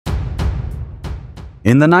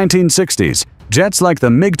In the 1960s, jets like the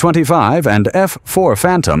MiG-25 and F-4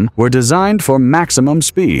 Phantom were designed for maximum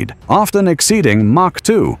speed, often exceeding Mach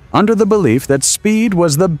 2, under the belief that speed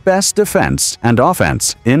was the best defense and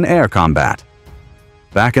offense in air combat.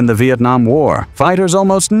 Back in the Vietnam War, fighters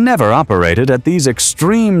almost never operated at these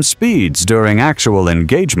extreme speeds during actual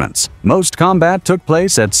engagements. Most combat took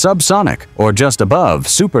place at subsonic or just above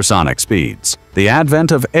supersonic speeds. The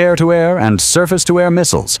advent of air-to-air and surface-to-air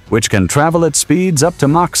missiles, which can travel at speeds up to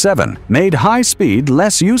Mach 7, made high speed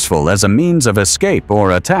less useful as a means of escape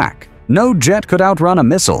or attack. No jet could outrun a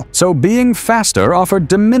missile, so being faster offered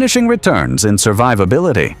diminishing returns in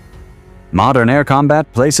survivability. Modern air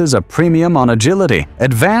combat places a premium on agility,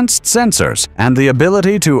 advanced sensors, and the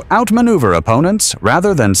ability to outmaneuver opponents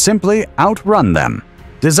rather than simply outrun them.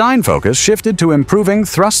 Design focus shifted to improving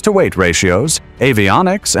thrust-to-weight ratios,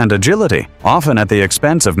 avionics, and agility, often at the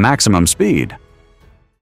expense of maximum speed.